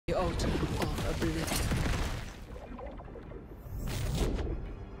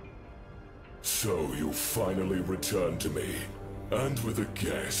So you finally returned to me, and with a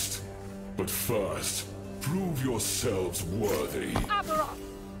guest. But first, prove yourselves worthy. Abberoth!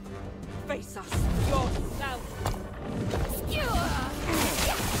 Face us yourself! Skewer!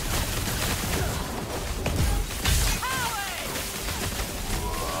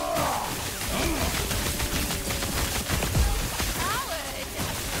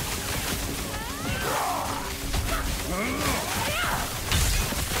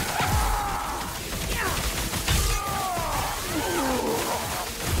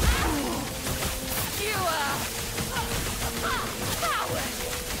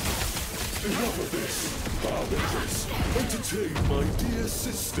 Enough of this, Harvesters. Entertain my dear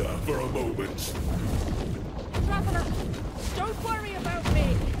sister for a moment. Traveler, don't worry about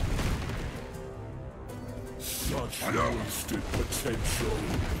me! Such wasted potential.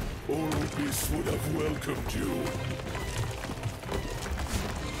 Orbis would have welcomed you.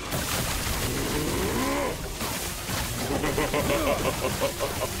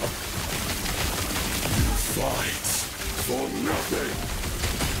 You fight for nothing.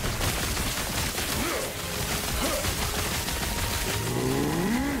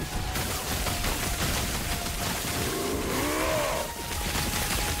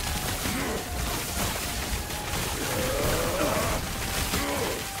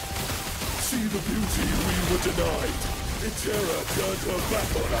 See the beauty we were denied. Terra turned her back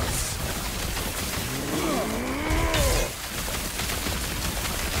on us.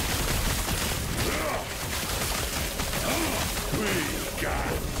 We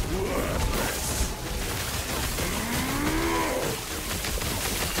got worthless.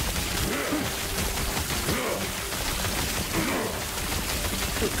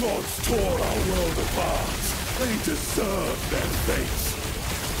 The gods tore our world apart. They deserve their fate.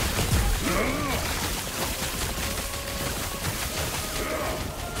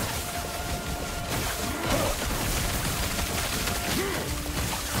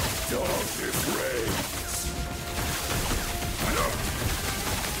 Darkness reigns.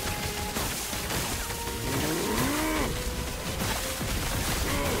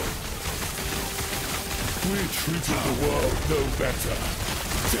 We treated the world no better.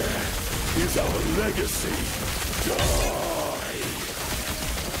 Death is our legacy. Die!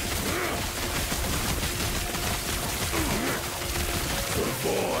 The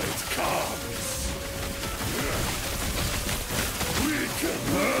void comes. We can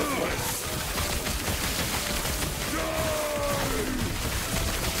worthless. Die!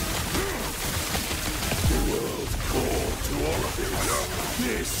 The world called to all of this.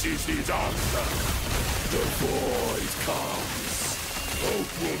 This is his answer. The void comes.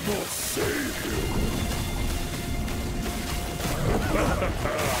 Hope will not save you.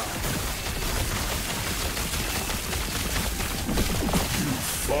 You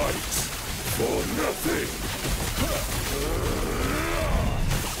fight for nothing.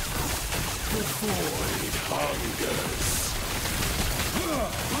 The void hungers.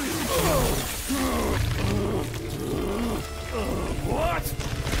 What?